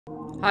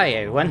Hi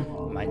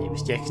everyone, my name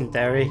is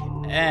Jacksendary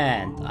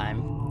and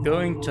I'm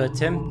going to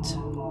attempt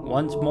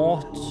once more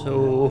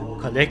to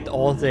collect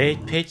all the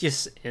 8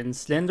 pages in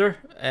Slender,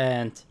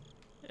 and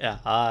yeah,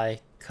 I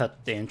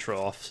cut the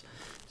intro off.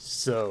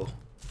 So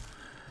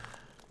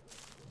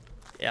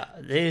yeah,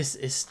 this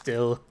is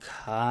still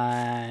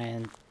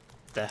kinda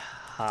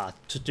hard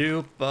to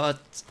do,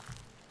 but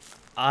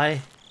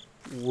I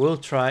will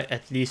try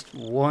at least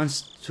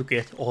once to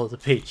get all the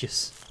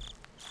pages,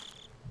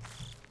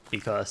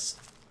 because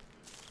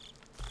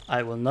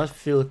I will not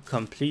feel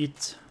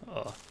complete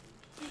or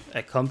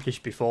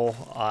accomplished before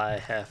I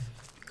have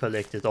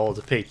collected all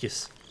the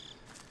pages.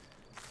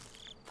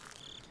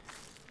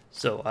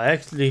 So I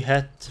actually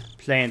had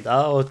planned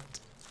out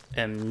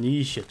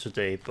Amnesia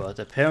today, but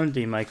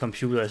apparently my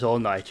computer is all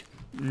night.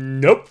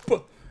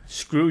 Nope!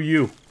 Screw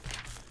you!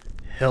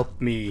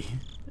 Help me.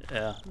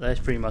 Yeah,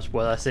 that's pretty much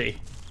what I say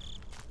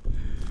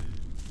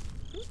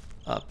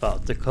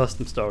about the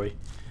custom story.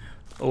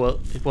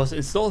 Well, it was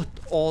installed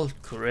all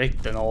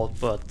correct and all,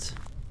 but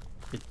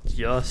it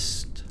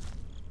just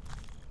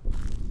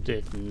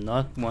did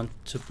not want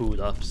to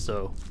boot up,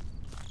 so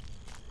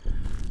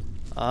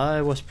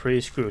I was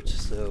pretty screwed.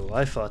 So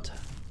I thought,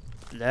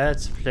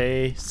 let's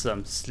play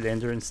some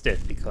Slender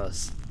instead,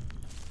 because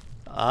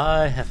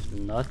I have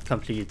not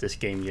completed this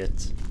game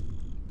yet.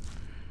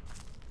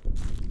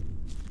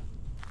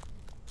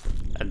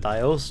 And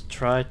I also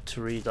tried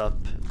to read up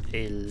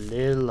a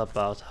little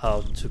about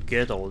how to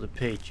get all the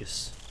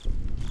pages.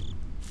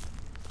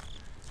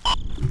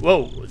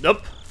 Whoa,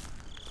 nope.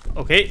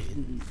 Okay,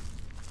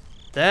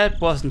 that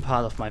wasn't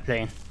part of my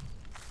plan.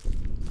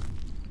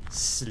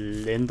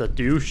 Slender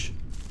douche.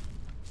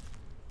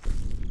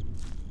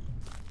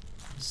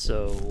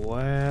 So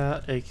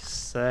where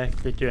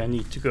exactly do I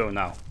need to go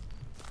now?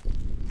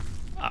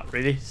 Ah,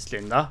 really?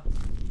 Slender?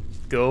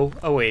 Go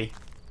away.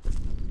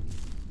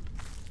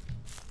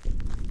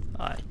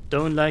 I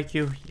don't like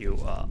you, you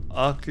are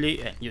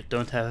ugly and you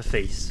don't have a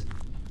face.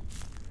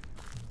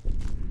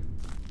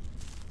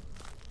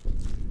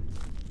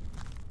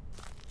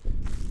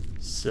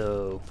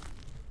 So,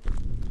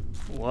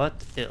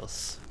 what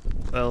else?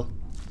 Well,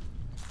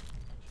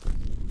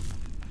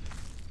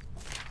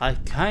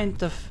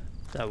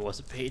 that was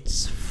a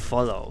page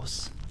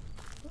follows.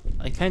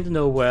 I kind of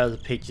know where the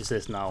pages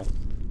is now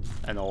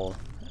and all.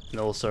 And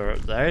also,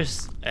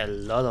 there's a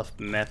lot of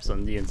maps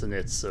on the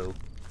internet, so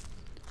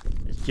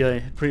it's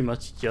pretty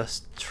much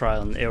just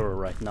trial and error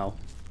right now.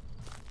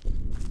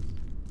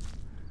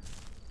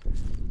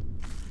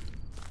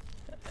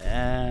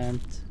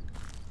 And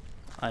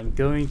I'm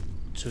going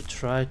to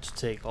try to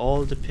take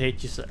all the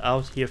pages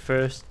out here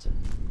first,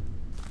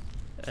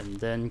 and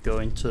then go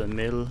into the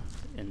middle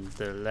in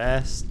the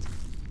last,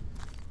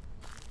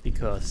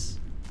 because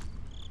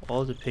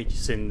all the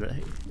pages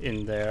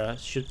in there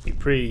should be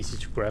pretty easy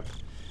to grab.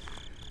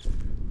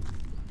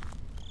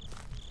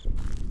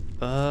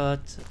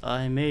 But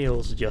I may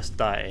also just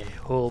die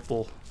a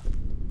horrible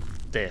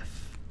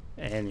death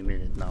any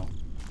minute now.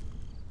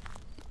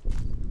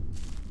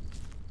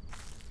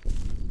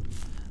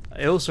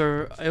 I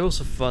also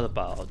thought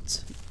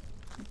about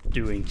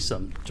doing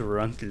some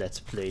drunk let's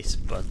plays,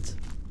 but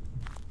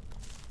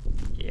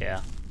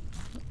yeah,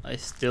 I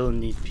still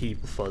need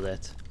people for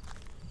that,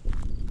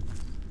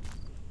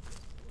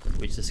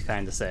 which is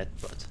kinda sad,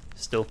 but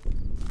still,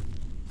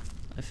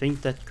 I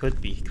think that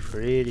could be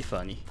pretty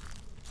funny.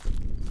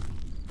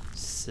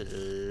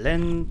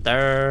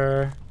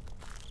 Slender.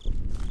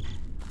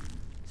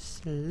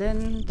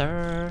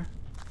 Slender.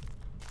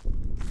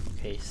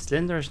 Okay,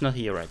 Slender is not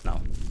here right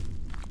now.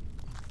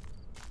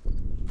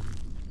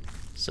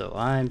 So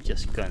I'm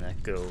just gonna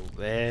go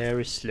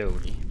very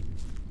slowly.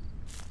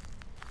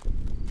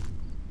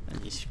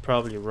 And he's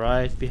probably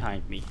right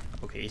behind me.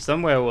 Okay, he's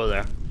somewhere over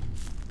there,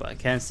 but I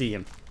can't see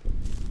him.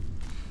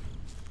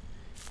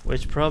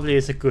 Which probably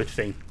is a good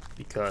thing,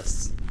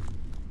 because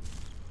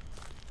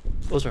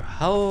also,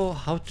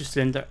 how does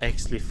Slender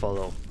actually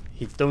follow?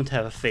 He don't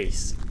have a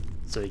face,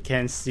 so he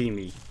can't see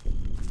me.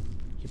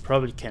 He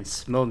probably can't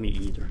smell me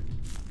either.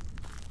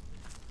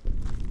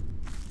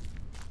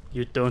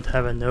 You don't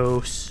have a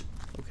nose.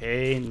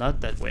 Okay,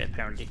 not that way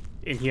apparently.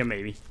 In here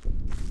maybe.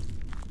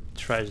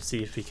 Try to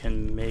see if we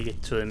can make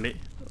it to the mid.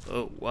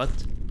 Oh, what?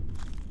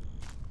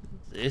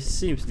 This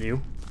seems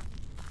new.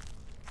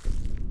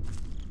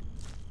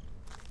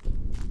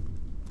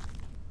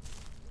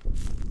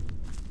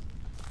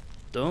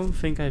 Don't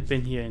think I've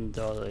been here in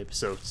the other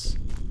episodes.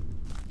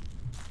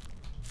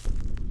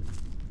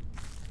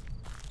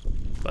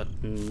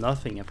 But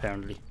nothing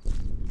apparently.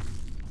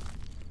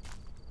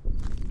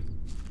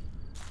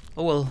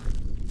 Oh well,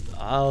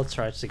 I'll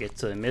try to get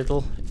to the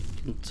middle,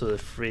 into the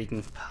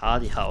freaking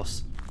party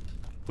house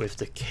with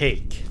the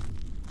cake.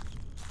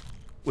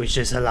 Which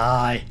is a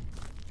lie,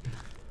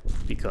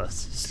 because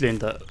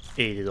Slender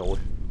ate it all.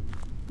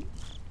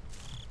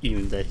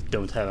 Even they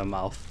don't have a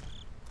mouth.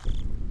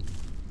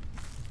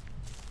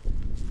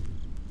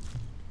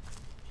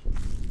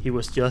 He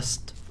was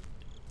just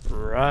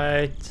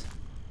right.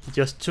 He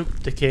just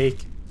took the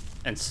cake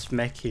and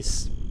smacked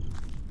his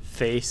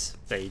face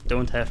they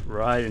don't have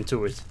right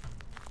into it.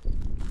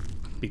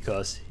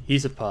 Because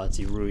he's a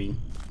party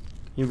ruin.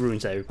 He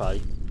ruins every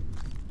party.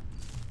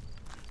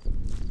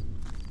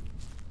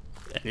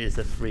 And he's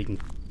a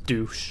freaking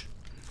douche.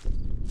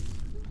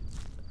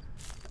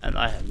 And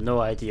I have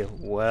no idea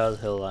where the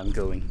hell I'm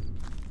going.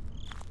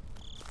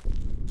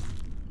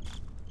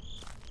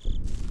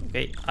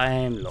 Okay, I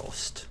am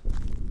lost.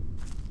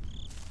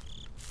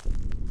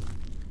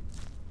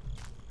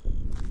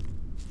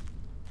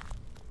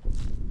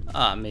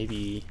 Ah,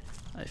 maybe...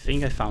 I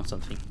think I found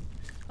something.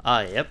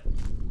 Ah, yep.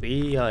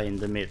 We are in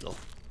the middle.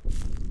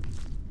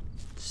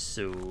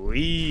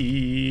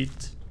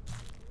 Sweet.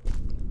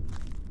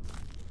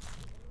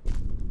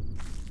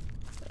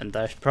 And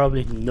there's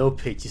probably no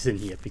pages in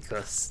here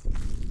because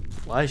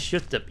why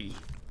should there be?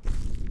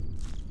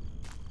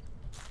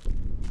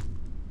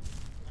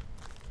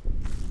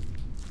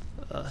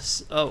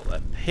 Oh,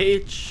 a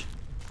page.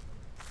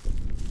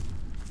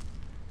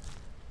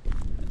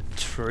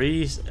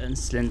 Trees and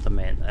Slender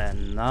Man,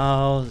 and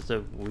now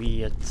the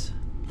weird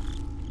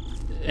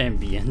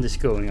ambient is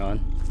going on.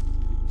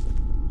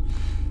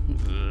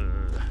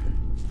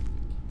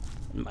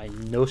 My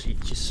nose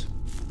itches.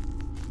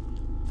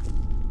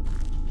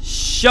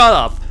 Shut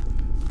up!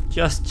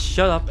 Just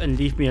shut up and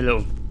leave me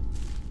alone.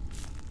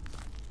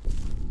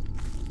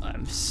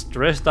 I'm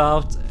stressed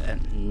out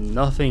and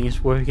nothing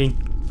is working.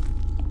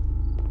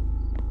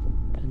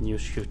 And you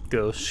should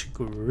go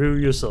screw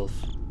yourself.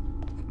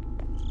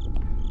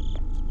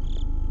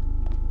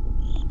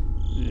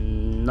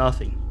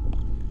 Nothing.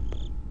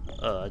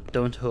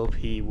 Don't hope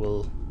he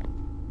will.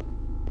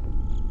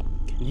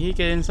 Can he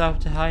get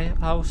inside the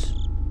house?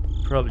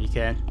 Probably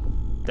can.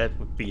 That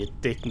would be a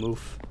dick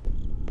move.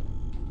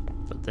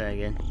 But then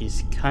again,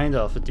 he's kind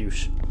of a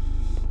douche.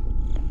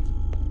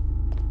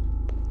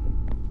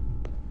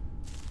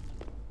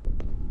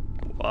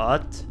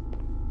 What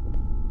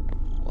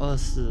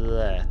was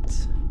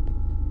that?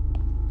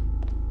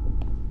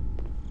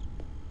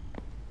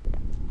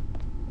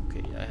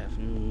 Okay, I have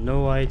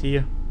no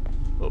idea.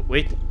 Oh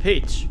wait,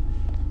 page.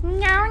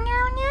 No.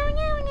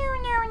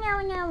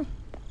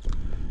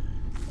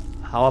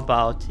 How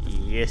about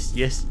yes.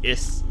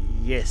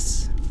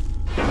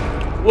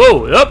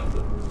 Whoa, up.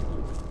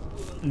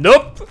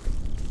 Nope.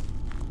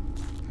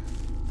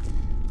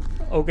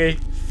 Okay,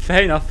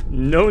 fair enough.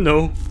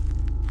 No.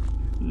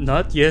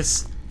 Not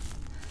yes.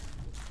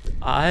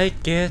 I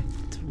get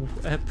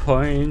a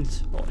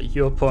point, or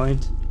your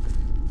point.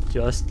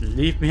 Just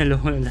leave me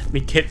alone and let me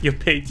get your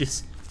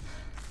pages.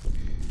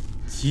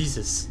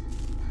 Jesus.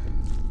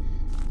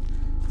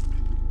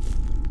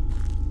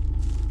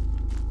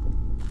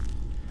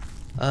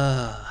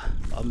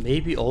 Or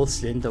maybe all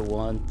Slender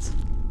wants.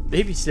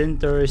 Maybe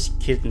Slender is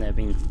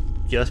kidnapping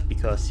just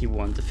because he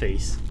wants the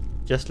face.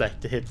 Just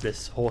like the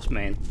headless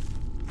horseman.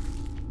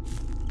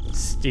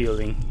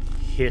 Stealing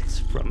hits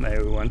from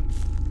everyone.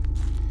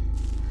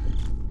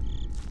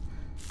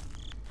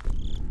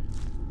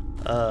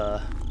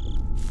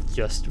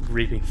 Just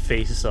ripping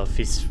faces off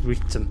his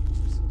victim.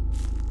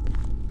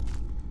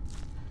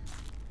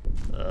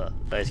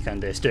 That's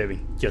kinda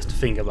disturbing just to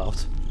think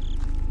about.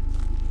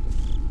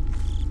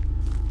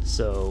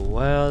 So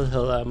where the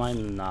hell am I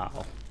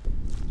now?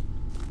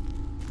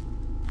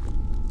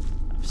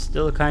 I'm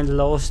still kinda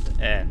lost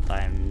and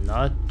I'm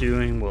not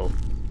doing well.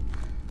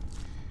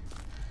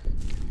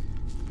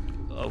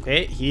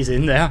 Okay, he's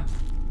in there.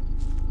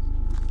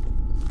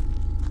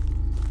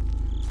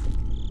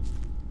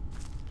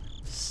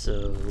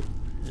 So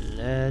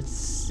let's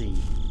see.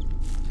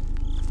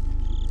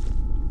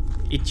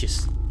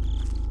 Itches.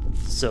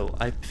 So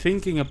I'm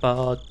thinking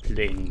about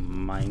playing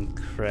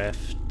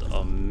Minecraft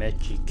or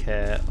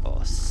Magica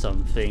or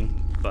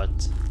something,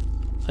 but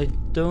I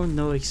don't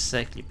know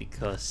exactly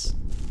because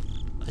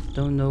I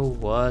don't know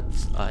what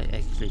I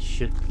actually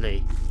should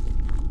play.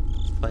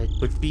 But it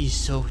would be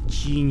so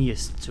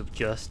genius to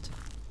just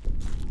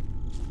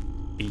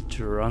be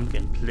drunk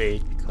and play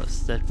it,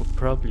 because that would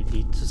probably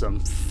lead to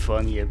some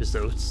funny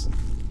episodes.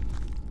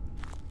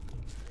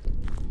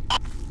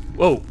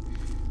 Whoa!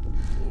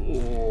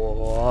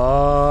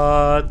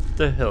 What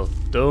the hell?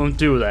 Don't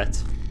do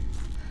that.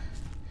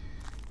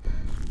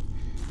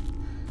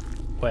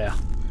 Where?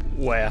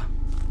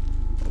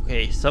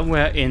 Okay,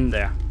 somewhere in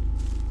there.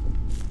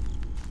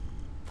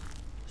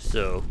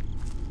 So,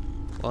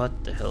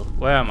 what the hell?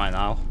 Where am I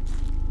now?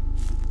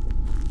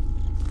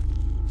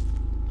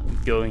 I'm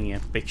going in a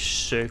big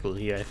circle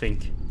here, I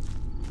think.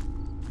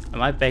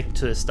 Am I back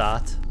to the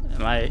start?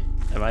 Am I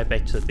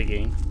back to the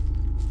beginning?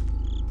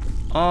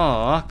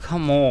 Oh,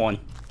 come on.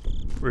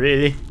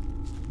 Really?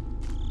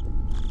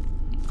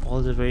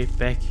 All the way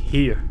back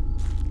here.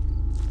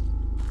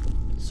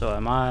 So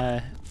am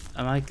I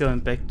going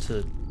back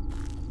to...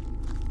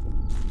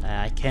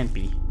 I can't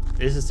be.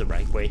 This is the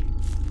right way,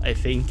 I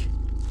think.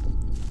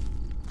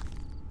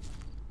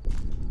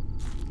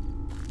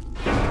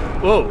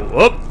 Whoa,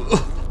 whoop!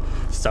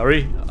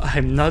 Sorry,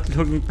 I'm not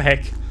looking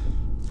back.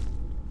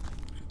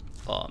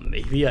 Or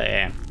maybe I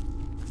am.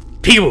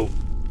 PEEK-A-BOOH!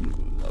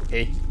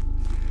 Okay.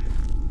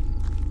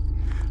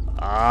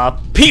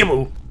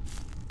 PEEK-A-BOOH!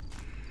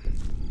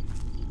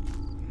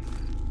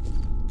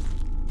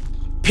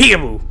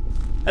 PEEK-A-BOOH!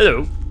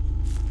 Hello!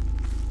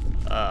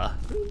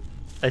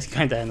 That's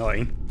kinda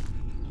annoying.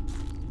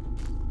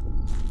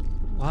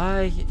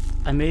 Why?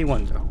 I may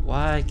wonder,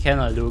 why can't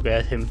I look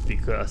at him?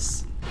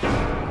 Because...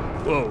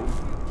 Whoa.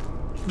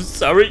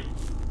 Sorry!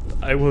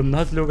 I will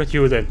not look at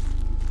you then.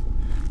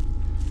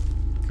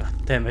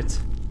 God damn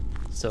it.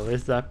 So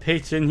is there a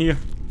page in here?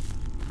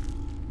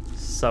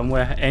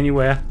 Somewhere,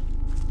 anywhere?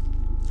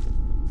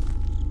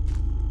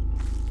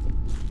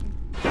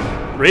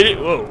 Really?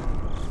 Whoa.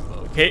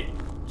 Okay.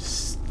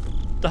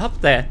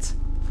 Stop that.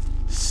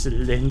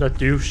 Slender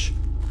douche.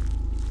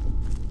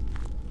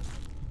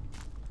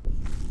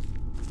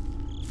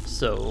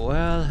 So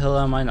where the hell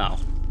am I now?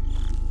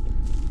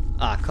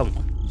 Ah, come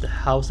on. The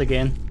house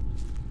again.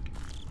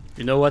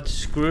 You know what?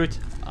 Screw it.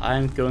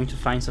 I'm going to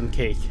find some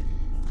cake.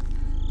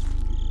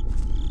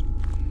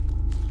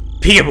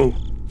 PEEK-A-BOOH!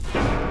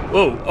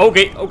 Whoa,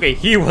 okay,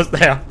 he was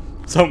there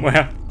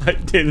somewhere. I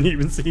didn't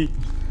even see.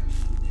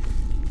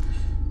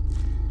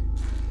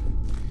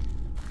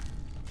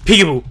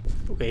 PEEK-A-BOOH!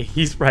 Okay,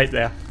 he's right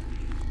there.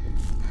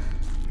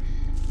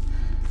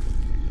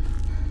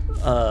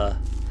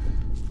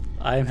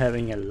 I'm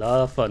having a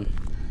lot of fun.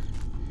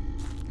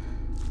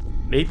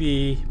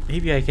 Maybe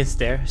I can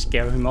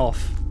scare him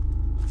off.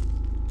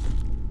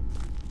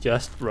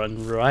 Just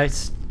run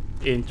right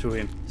into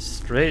him,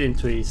 straight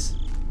into his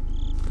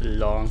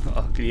long,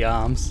 ugly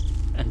arms,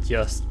 and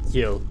just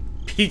yell,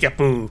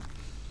 PEEK-A-BOOH!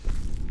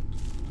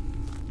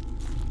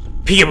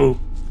 PEEK-A-BOOH!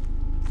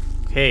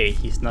 Okay,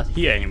 he's not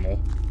here anymore.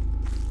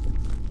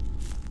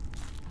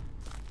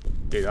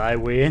 Did I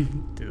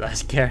win? Did I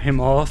scare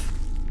him off?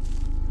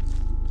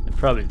 I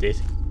probably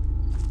did.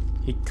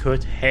 He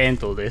could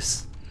handle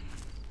this.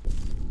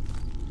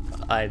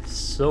 I'm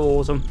so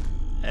awesome,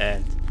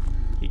 and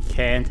he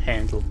can't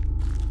handle.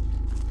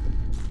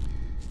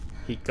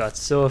 He got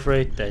so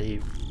afraid that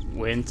he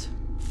went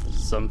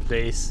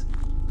someplace.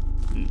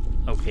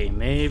 Okay,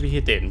 maybe he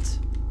didn't.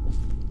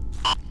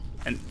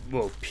 And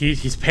whoa, peed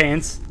his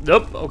pants.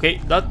 Nope, okay,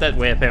 not that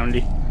way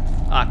apparently.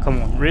 Ah, come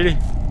on, really?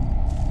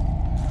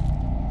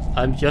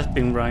 I've just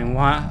been running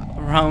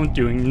around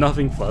doing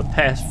nothing for the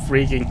past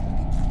freaking...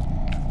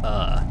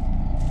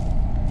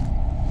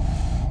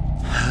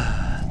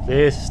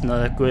 This is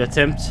not a good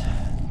attempt.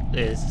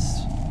 This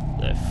is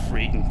a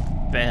freaking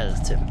bad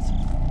attempt.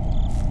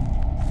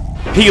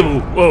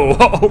 PEEK-A-BOOH!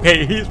 Whoa,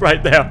 okay, he's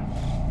right there.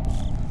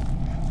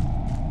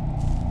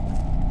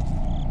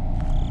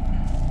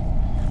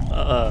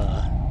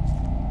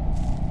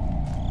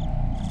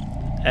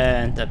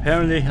 And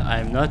apparently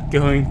I'm not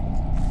going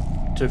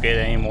to get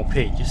any more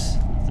pages.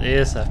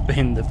 This has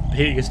been the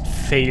biggest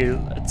fail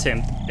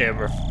attempt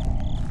ever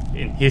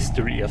in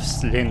history of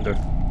Slender.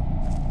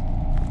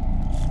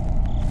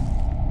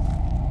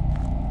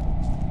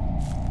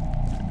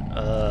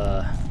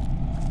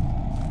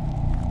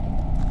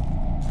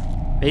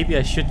 Maybe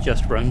I should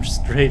just run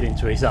straight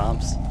into his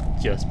arms.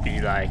 Just be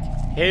like,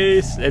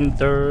 hey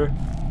Slender,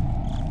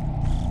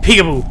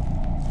 PEEK-A-BOOH!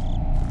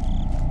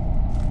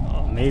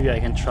 Or maybe I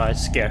can try to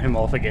scare him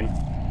off again.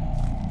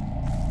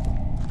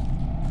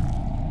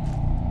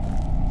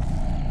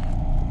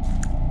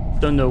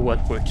 Don't know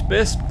what works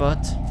best,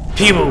 but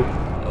PEEK-A-BOOH!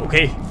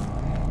 Okay.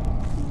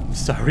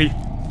 Sorry.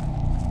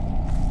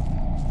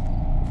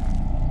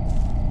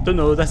 Don't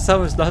know, that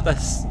sounds not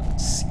as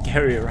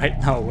scary right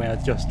now when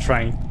I'm just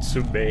trying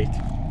to make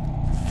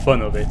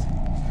fun of it.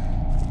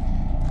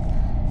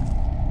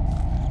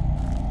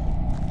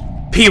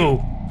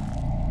 PEEK-A-BOOH!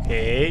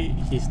 Okay,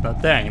 he's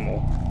not there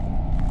anymore.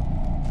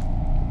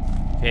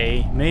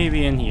 Okay,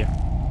 maybe in here.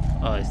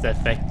 Oh, is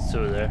that back to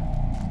there?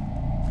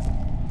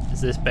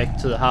 Is this back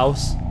to the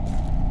house?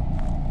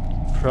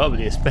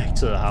 Probably is back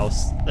to the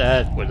house.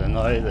 That would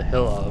annoy the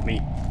hell out of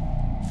me.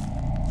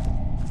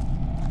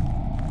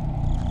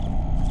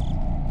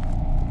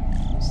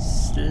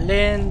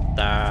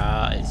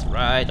 Slender is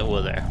right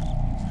over there.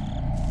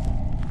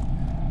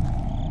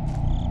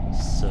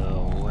 So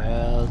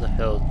where the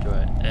hell do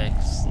I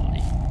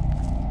actually...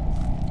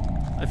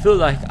 I feel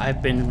like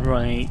I've been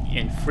running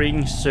in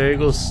freaking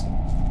circles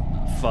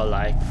for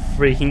like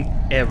freaking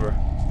ever.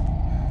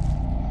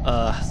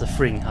 The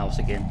freaking house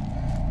again.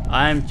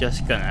 I'm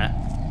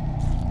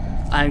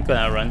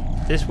gonna run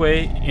this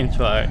way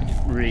until I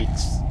reach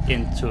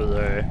into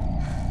the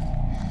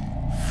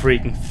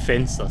freaking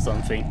fence or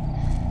something.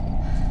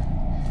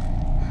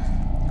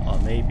 Or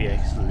maybe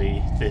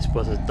actually this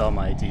was a dumb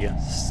idea.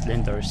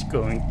 Slender is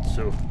going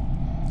to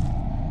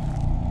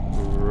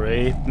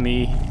rape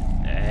me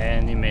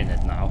any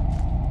minute now.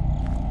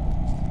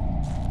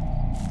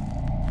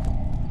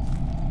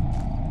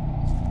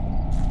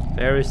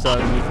 Very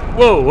suddenly.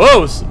 Whoa,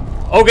 whoa!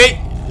 Okay,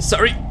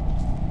 sorry.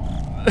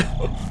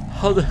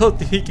 How the hell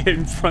did he get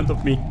in front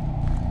of me?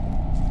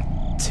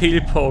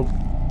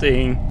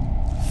 Teleporting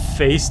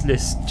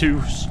faceless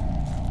juice.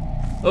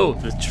 Oh,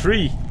 the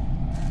tree.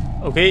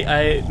 Okay,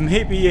 I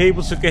may be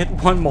able to get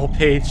one more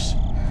page.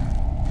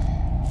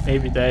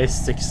 Maybe that is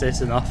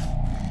success enough.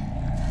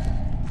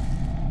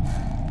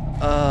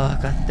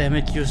 God damn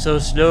it, you're so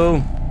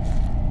slow.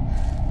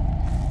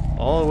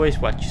 Always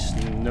watch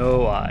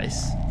Snow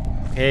Eyes.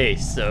 Okay,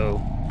 so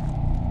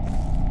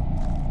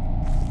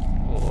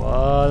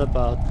what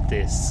about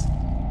this?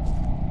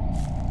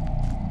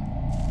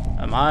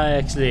 Am I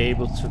actually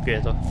able to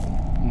get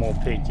more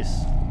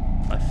pages?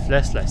 My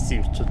flashlight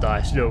seems to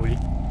die slowly,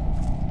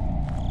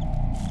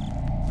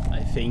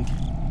 I think.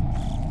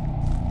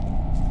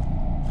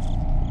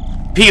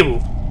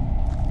 PEEK-A-BOOH!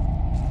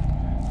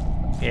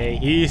 Okay,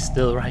 he's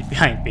still right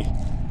behind me.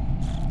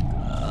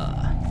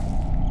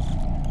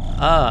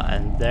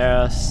 And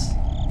there's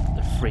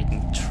the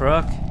freaking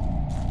truck.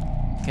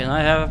 Can I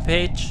have a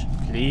page,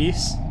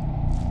 please?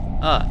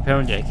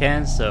 Apparently I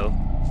can, so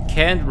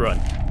can't run.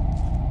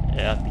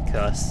 Yeah,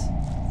 because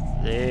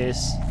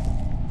this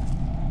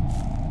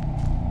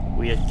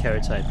weird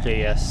character I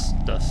play as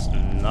does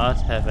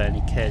not have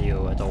any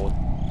cardio at all.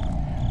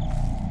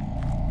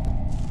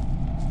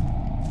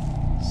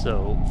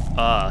 So,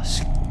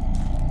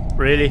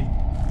 really?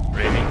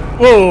 Really?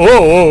 Whoa,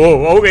 whoa, whoa,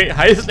 whoa, okay,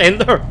 hi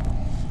Slender!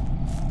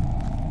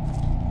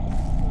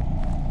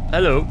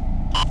 Hello?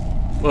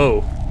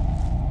 Whoa.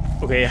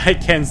 Okay, I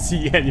can't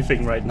see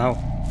anything right now.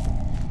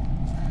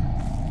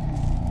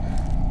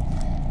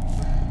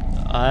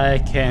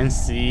 I can't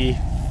see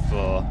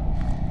for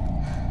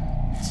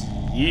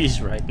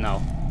G's right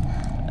now.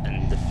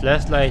 And the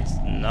flashlight's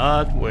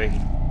not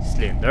working.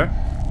 Slender.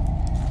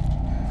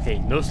 Okay,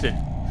 no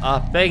Slender.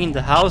 Back in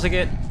the house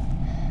again.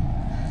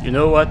 You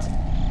know what?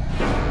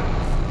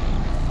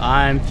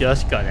 I'm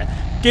just gonna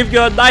give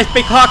you a nice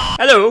big hug.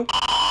 Hello.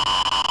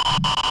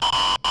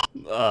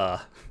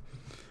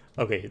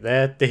 Okay,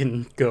 that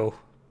didn't go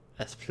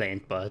as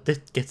planned, but I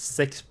did get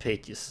 6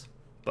 pages.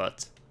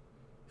 But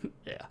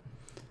yeah,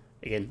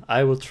 again,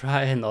 I will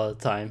try another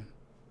time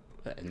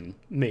and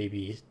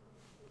maybe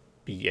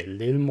be a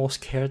little more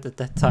scared at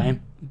that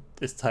time.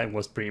 This time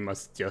was pretty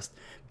much just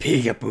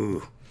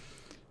PEEK-A-BOOH.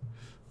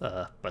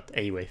 But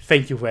anyway,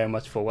 thank you very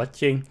much for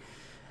watching.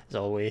 As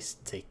always,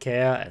 take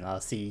care, and I'll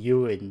see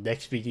you in the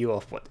next video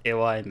of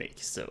whatever I make.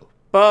 So,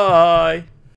 bye!